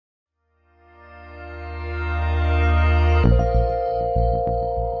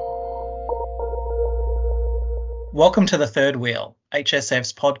Welcome to The Third Wheel,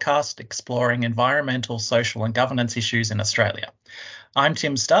 HSF's podcast exploring environmental, social and governance issues in Australia. I'm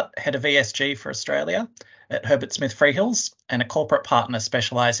Tim Stutt, Head of ESG for Australia at Herbert Smith Freehills and a corporate partner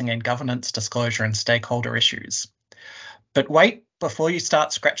specialising in governance, disclosure and stakeholder issues. But wait, before you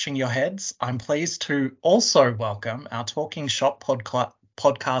start scratching your heads, I'm pleased to also welcome our Talking Shop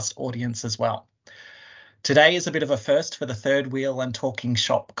podcast audience as well. Today is a bit of a first for the Third Wheel and Talking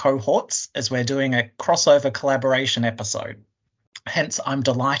Shop cohorts as we're doing a crossover collaboration episode. Hence, I'm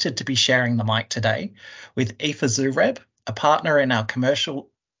delighted to be sharing the mic today with Aoife Zureb, a partner in our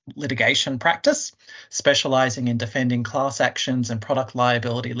commercial litigation practice, specialising in defending class actions and product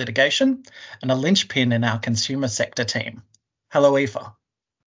liability litigation, and a linchpin in our consumer sector team. Hello, Aoife.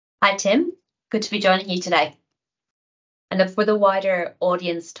 Hi, Tim. Good to be joining you today. And for the wider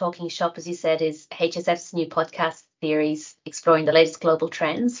audience, Talking Shop, as you said, is HSF's new podcast series exploring the latest global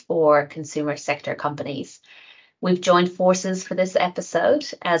trends for consumer sector companies. We've joined forces for this episode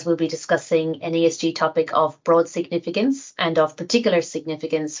as we'll be discussing an ESG topic of broad significance and of particular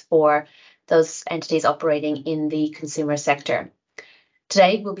significance for those entities operating in the consumer sector.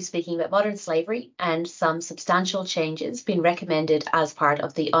 Today, we'll be speaking about modern slavery and some substantial changes being recommended as part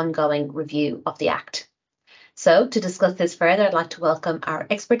of the ongoing review of the Act. So to discuss this further, I'd like to welcome our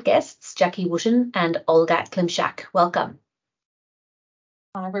expert guests, Jackie Wooten and Olga Klimczak. Welcome.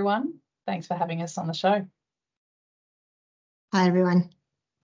 Hi, everyone. Thanks for having us on the show. Hi, everyone.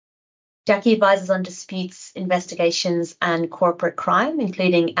 Jackie advises on disputes, investigations and corporate crime,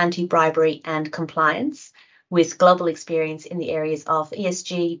 including anti-bribery and compliance, with global experience in the areas of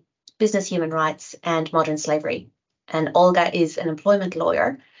ESG, business human rights and modern slavery. And Olga is an employment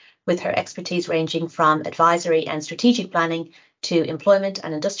lawyer with her expertise ranging from advisory and strategic planning to employment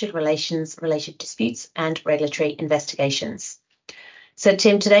and industrial relations related disputes and regulatory investigations. So,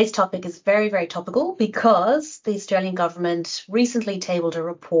 Tim, today's topic is very, very topical because the Australian government recently tabled a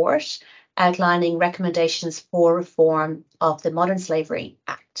report outlining recommendations for reform of the Modern Slavery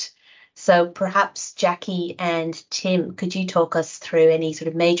Act. So perhaps Jackie and Tim, could you talk us through any sort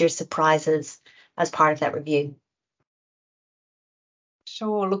of major surprises as part of that review?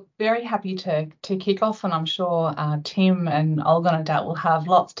 Sure. Look, very happy to kick off, and I'm sure Tim and Olga no doubt will have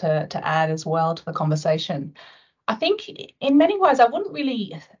lots to add as well to the conversation. I think in many ways I wouldn't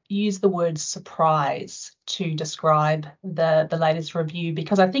really use the word surprise to describe the latest review,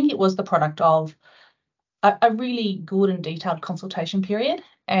 because I think it was the product of a really good and detailed consultation period,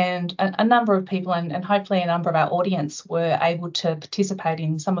 and a number of people and hopefully a number of our audience were able to participate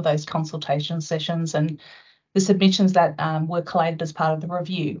in some of those consultation sessions and the submissions that were collated as part of the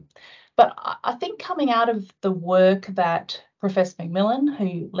review. But I think coming out of the work that Professor McMillan,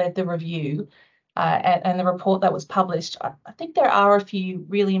 who led the review, and the report that was published, I think there are a few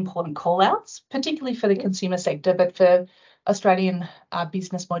really important call-outs, particularly for the consumer sector, but for Australian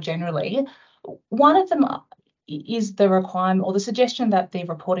business more generally. One of them is the requirement or the suggestion that the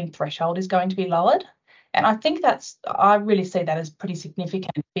reporting threshold is going to be lowered. And I think I really see that as pretty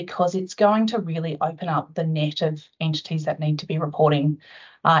significant, because it's going to really open up the net of entities that need to be reporting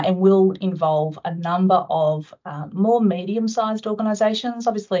and will involve a number of more medium-sized organisations.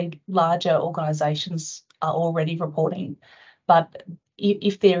 Obviously, larger organisations are already reporting, but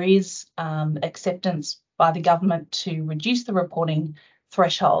if there is acceptance by the government to reduce the reporting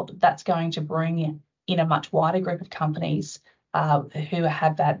threshold, that's going to bring in a much wider group of companies who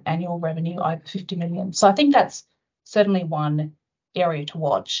have that annual revenue over 50 million. So I think that's certainly one area to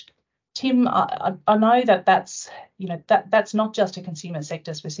watch. Tim, I know that's not just a consumer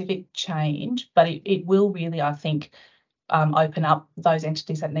sector specific change, but it will really, I think, open up those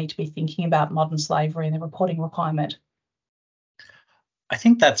entities that need to be thinking about modern slavery and the reporting requirement. I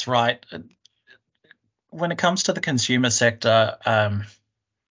think that's right. When it comes to the consumer sector,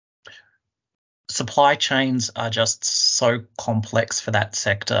 supply chains are just so complex for that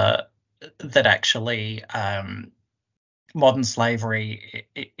sector that actually modern slavery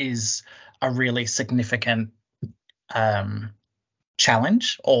is a really significant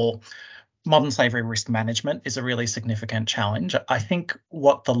challenge, or modern slavery risk management is a really significant challenge. I think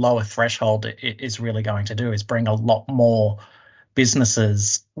what the lower threshold is really going to do is bring a lot more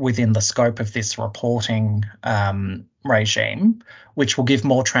businesses within the scope of this reporting regime, which will give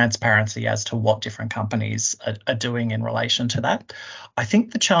more transparency as to what different companies are doing in relation to that. I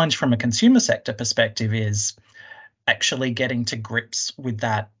think the challenge from a consumer sector perspective is actually getting to grips with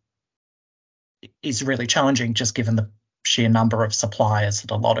that is really challenging, just given the sheer number of suppliers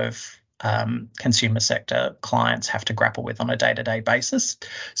that a lot of consumer sector clients have to grapple with on a day-to-day basis.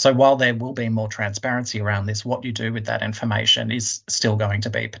 So while there will be more transparency around this, what you do with that information is still going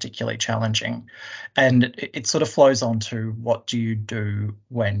to be particularly challenging. And it sort of flows on to what do you do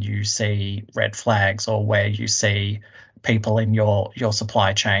when you see red flags or where you see people in your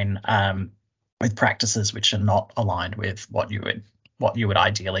supply chain with practices which are not aligned with what you would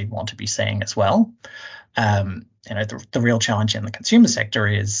ideally want to be seeing as well. The real challenge in the consumer sector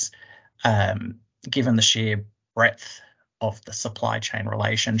is, given the sheer breadth of the supply chain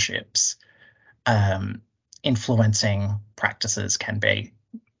relationships, influencing practices can be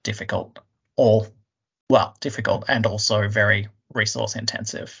difficult and also very resource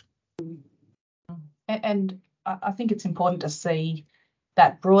intensive. And I think it's important to see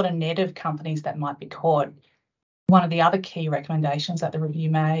that broader net of companies that might be caught. One of the other key recommendations that the review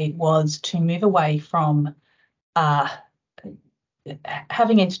made was to move away from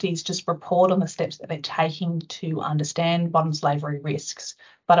having entities just report on the steps that they're taking to understand modern slavery risks.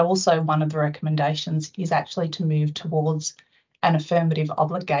 But also one of the recommendations is actually to move towards an affirmative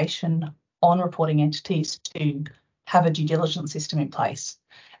obligation on reporting entities to have a due diligence system in place.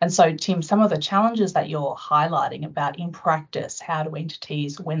 And so, Tim, some of the challenges that you're highlighting about in practice, how do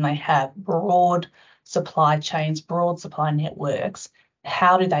entities, when they have broad supply chains, broad supply networks,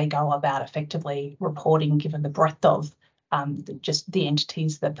 how do they go about effectively reporting given the breadth of just the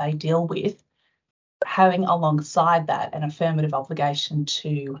entities that they deal with? Having alongside that an affirmative obligation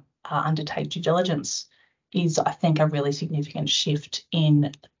to undertake due diligence is, I think, a really significant shift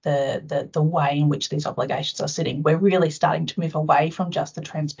in the way in which these obligations are sitting. We're really starting to move away from just the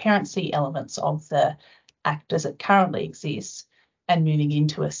transparency elements of the Act as it currently exists and moving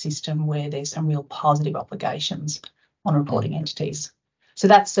into a system where there's some real positive obligations on reporting entities. So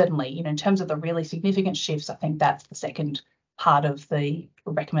that's certainly, in terms of the really significant shifts, I think that's the second part of the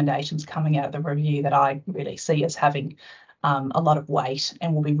recommendations coming out of the review that I really see as having a lot of weight,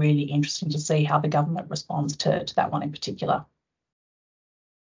 and will be really interesting to see how the government responds to that one in particular.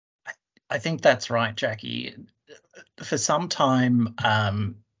 I think that's right, Jackie. For some time,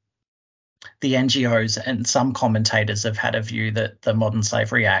 the NGOs and some commentators have had a view that the Modern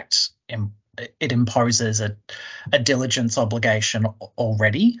Slavery Act it imposes a diligence obligation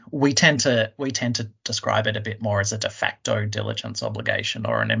already. We tend to describe it a bit more as a de facto diligence obligation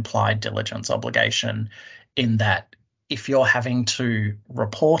or an implied diligence obligation, in that if you're having to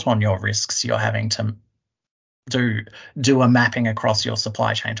report on your risks, you're having to do a mapping across your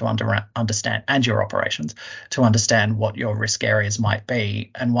supply chain to understand, and your operations, to understand what your risk areas might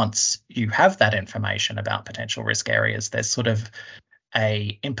be. And once you have that information about potential risk areas, there's sort of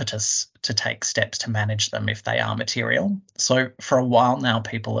a impetus to take steps to manage them if they are material. So for a while now,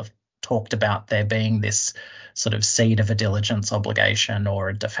 people have talked about there being this sort of seed of a diligence obligation or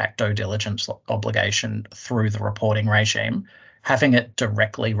a de facto diligence obligation through the reporting regime. Having it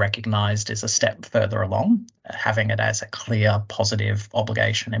directly recognised is a step further along, having it as a clear positive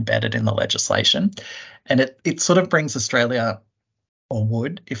obligation embedded in the legislation. And it sort of brings Australia, or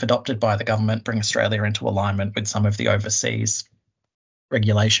would, if adopted by the government, bring Australia into alignment with some of the overseas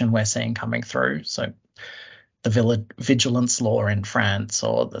regulation we're seeing coming through. So the vigilance law in France,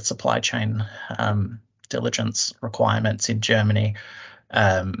 or the supply chain diligence requirements in Germany,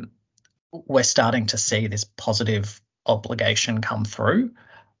 we're starting to see this positive obligation come through.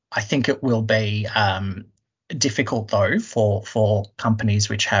 I think it will be difficult, though, for companies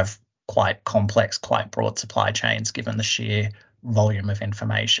which have quite complex, quite broad supply chains, given the sheer volume of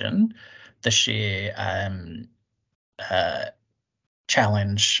information, the sheer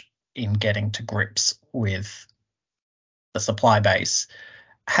challenge in getting to grips with the supply base.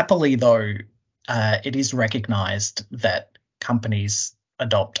 Happily, though, it is recognised that companies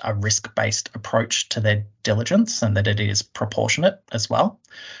adopt a risk-based approach to their diligence, and that it is proportionate as well.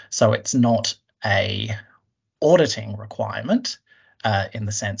 So it's not a auditing requirement in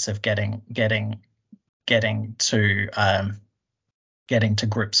the sense of getting to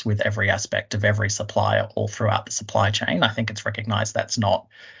grips with every aspect of every supplier all throughout the supply chain. I think it's recognised that's not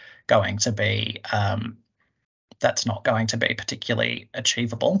going to be particularly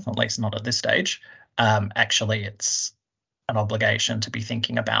achievable, at least not at this stage. Actually, it's an obligation to be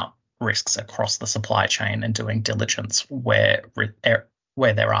thinking about risks across the supply chain and doing diligence where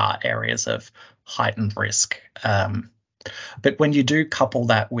there are areas of heightened risk. But when you do couple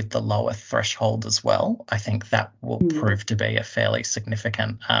that with the lower threshold as well, I think that will prove to be a fairly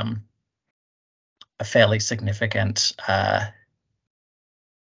significant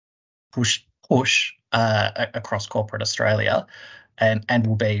push across corporate Australia, and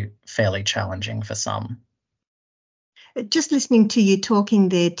will be fairly challenging for some. Just listening to you talking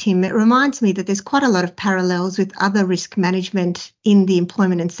there, Tim, it reminds me that there's quite a lot of parallels with other risk management in the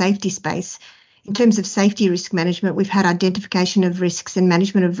employment and safety space. In terms of safety risk management, we've had identification of risks and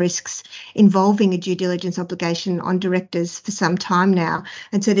management of risks involving a due diligence obligation on directors for some time now.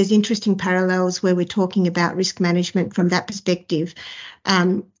 And so there's interesting parallels where we're talking about risk management from that perspective.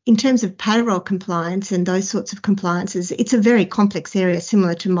 In terms of payroll compliance and those sorts of compliances, it's a very complex area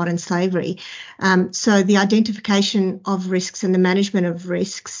similar to modern slavery. So the identification of risks and the management of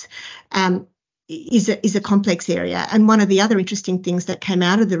risks is a complex area. And one of the other interesting things that came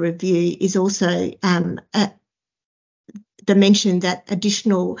out of the review is also the mention that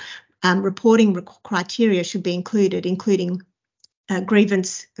additional reporting criteria should be included, including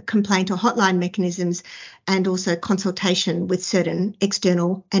grievance, complaint or hotline mechanisms, and also consultation with certain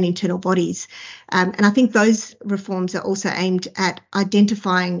external and internal bodies. And I think those reforms are also aimed at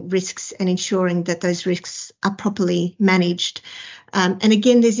identifying risks and ensuring that those risks are properly managed. And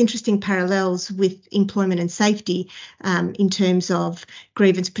again, there's interesting parallels with employment and safety in terms of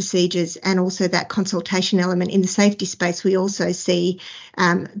grievance procedures and also that consultation element. In the safety space, we also see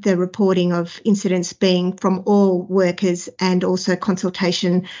the reporting of incidents being from all workers and also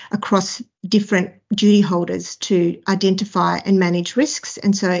consultation across different duty holders to identify and manage risks.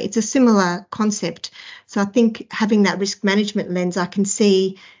 And so it's a similar concept. So I think having that risk management lens, I can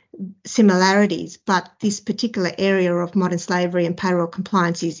see similarities, but this particular area of modern slavery and payroll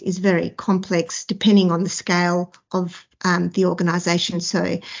compliance is very complex depending on the scale of the organisation.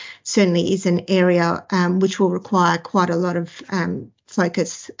 So certainly is an area which will require quite a lot of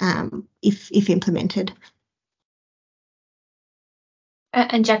focus if implemented.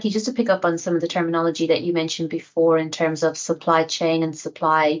 And Jackie, just to pick up on some of the terminology that you mentioned before in terms of supply chain and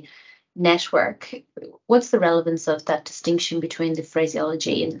supply network, what's the relevance of that distinction between the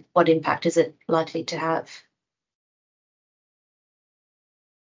phraseology and what impact is it likely to have?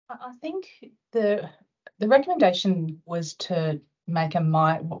 I think the recommendation was to make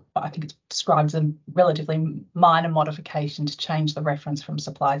I think it's described as a relatively minor modification to change the reference from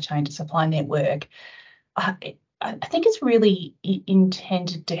supply chain to supply network. I think it's really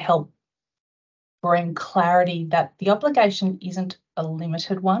intended to help bring clarity that the obligation isn't a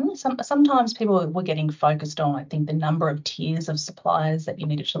limited one. Sometimes people were getting focused on, I think, the number of tiers of suppliers that you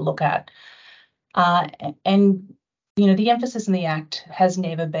needed to look at. And, you know, the emphasis in the Act has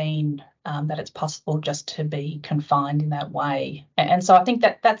never been that it's possible just to be confined in that way. And so I think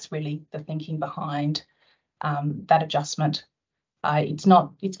that's really the thinking behind that adjustment. It's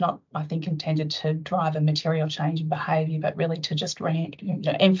not, I think, intended to drive a material change in behaviour, but really to just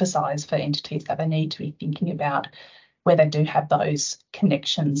emphasise for entities that they need to be thinking about where they do have those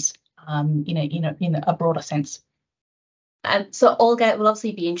connections in a broader sense. So, Olga, it will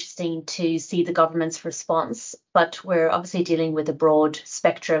obviously be interesting to see the government's response, but we're obviously dealing with a broad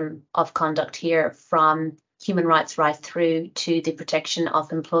spectrum of conduct here, from human rights right through to the protection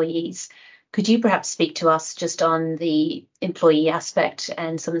of employees. Could you perhaps speak to us just on the employee aspect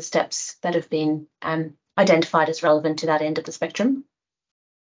and some of the steps that have been identified as relevant to that end of the spectrum?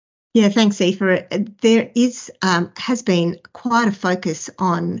 Yeah, thanks, Aoife. There has been quite a focus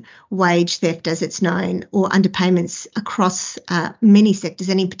on wage theft, as it's known, or underpayments across many sectors,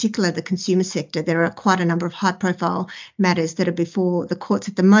 and in particular the consumer sector. There are quite a number of high-profile matters that are before the courts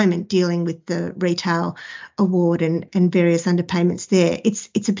at the moment dealing with the retail award and various underpayments there. It's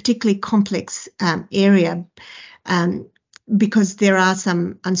a particularly complex area. Because there are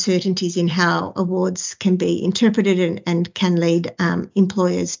some uncertainties in how awards can be interpreted and can lead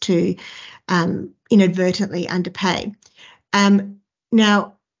employers to inadvertently underpay.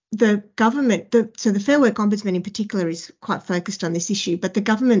 Now, the government, so the Fair Work Ombudsman in particular is quite focused on this issue, but the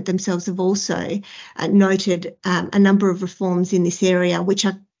government themselves have also noted a number of reforms in this area which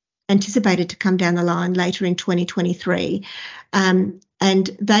are anticipated to come down the line later in 2023.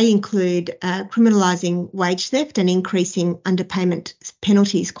 And they include criminalising wage theft and increasing underpayment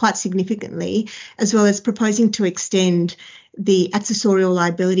penalties quite significantly, as well as proposing to extend the accessorial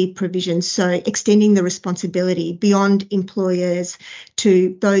liability provisions, so extending the responsibility beyond employers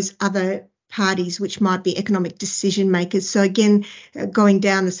to those other parties which might be economic decision makers. So again, going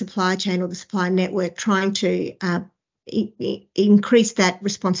down the supply chain or the supply network, trying to increase that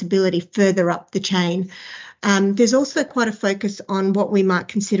responsibility further up the chain. There's also quite a focus on what we might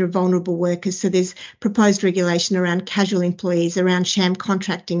consider vulnerable workers. So there's proposed regulation around casual employees, around sham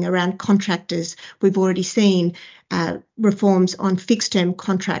contracting, around contractors. We've already seen reforms on fixed-term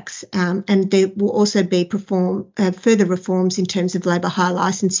contracts, and there will also be further reforms in terms of labour hire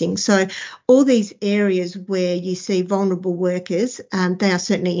licensing. So all these areas where you see vulnerable workers, they are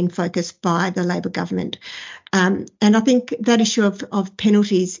certainly in focus by the Labor government. And I think that issue of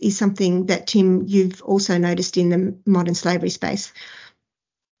penalties is something that, Tim, you've also noticed in the modern slavery space.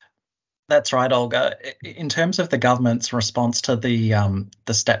 That's right, Olga. In terms of the government's response to the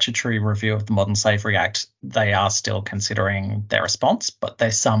statutory review of the Modern Slavery Act, they are still considering their response, but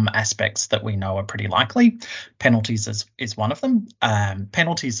there's some aspects that we know are pretty likely. Penalties is one of them.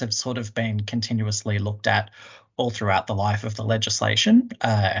 Penalties have sort of been continuously looked at all throughout the life of the legislation,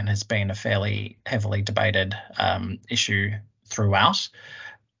 and has been a fairly heavily debated issue throughout.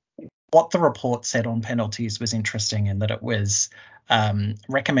 What the report said on penalties was interesting in that it was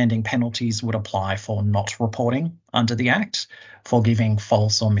recommending penalties would apply for not reporting under the Act, for giving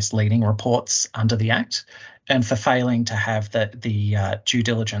false or misleading reports under the Act, and for failing to have the due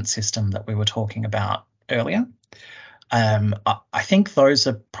diligence system that we were talking about earlier. I think those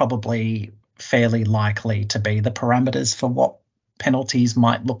are probably fairly likely to be the parameters for what penalties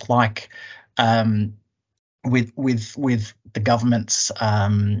might look like with the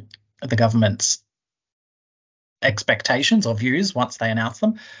government's expectations or views once they announce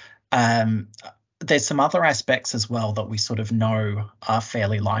them. There's some other aspects as well that we sort of know are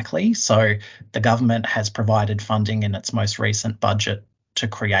fairly likely. So the government has provided funding in its most recent budget to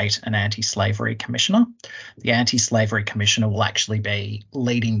create an anti-slavery commissioner. The anti-slavery commissioner will actually be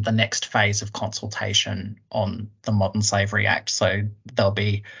leading the next phase of consultation on the Modern Slavery Act. So they'll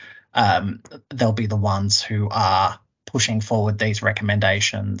be the ones who are pushing forward these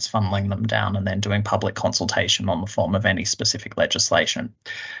recommendations, funneling them down, and then doing public consultation on the form of any specific legislation.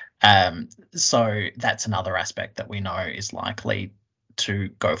 So that's another aspect that we know is likely to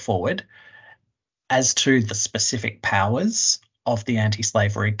go forward. As to the specific powers of the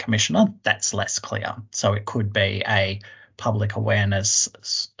Anti-Slavery Commissioner, that's less clear. So it could be a public awareness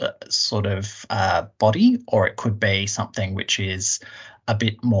sort of body, or it could be something which is a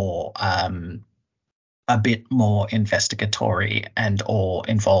bit more investigatory and or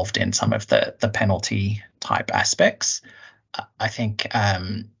involved in some of the penalty type aspects. I think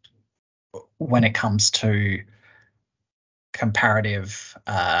when it comes to comparative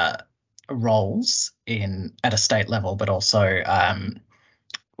roles at a state level, but also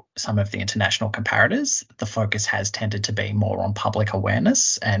some of the international comparators, the focus has tended to be more on public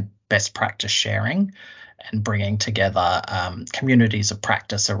awareness and best practice sharing and bringing together communities of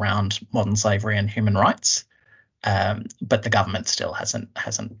practice around modern slavery and human rights. But the government still hasn't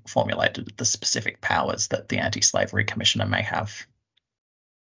formulated the specific powers that the Anti-Slavery Commissioner may have.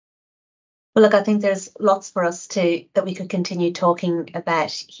 Well, look, I think there's lots for us that we could continue talking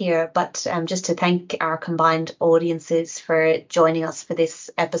about here, but just to thank our combined audiences for joining us for this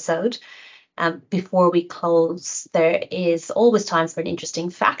episode. Before we close, there is always time for an interesting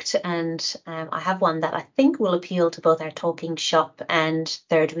fact, and I have one that I think will appeal to both our Talking Shop and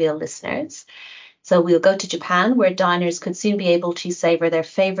Third Wheel listeners. So we'll go to Japan, where diners could soon be able to savour their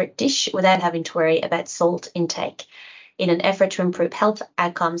favourite dish without having to worry about salt intake. In an effort to improve health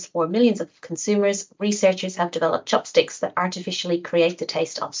outcomes for millions of consumers, researchers have developed chopsticks that artificially create the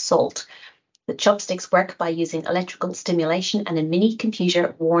taste of salt. The chopsticks work by using electrical stimulation and a mini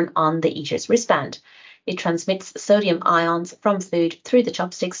computer worn on the eater's wristband. It transmits sodium ions from food through the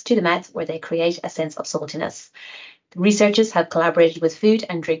chopsticks to the mouth, where they create a sense of saltiness. The researchers have collaborated with food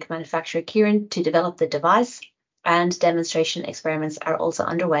and drink manufacturer Kirin to develop the device, and demonstration experiments are also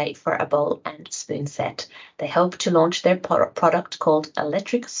underway for a bowl and spoon set. They hope to launch their product called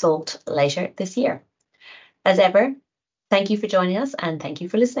Electric Salt later this year. As ever, thank you for joining us and thank you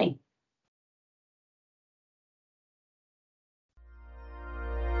for listening.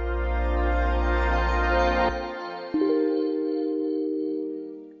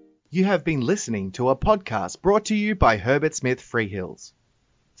 You have been listening to a podcast brought to you by Herbert Smith Freehills.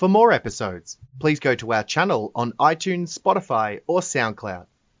 For more episodes, please go to our channel on iTunes, Spotify, or SoundCloud,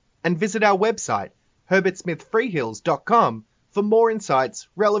 and visit our website, herbertsmithfreehills.com, for more insights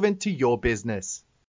relevant to your business.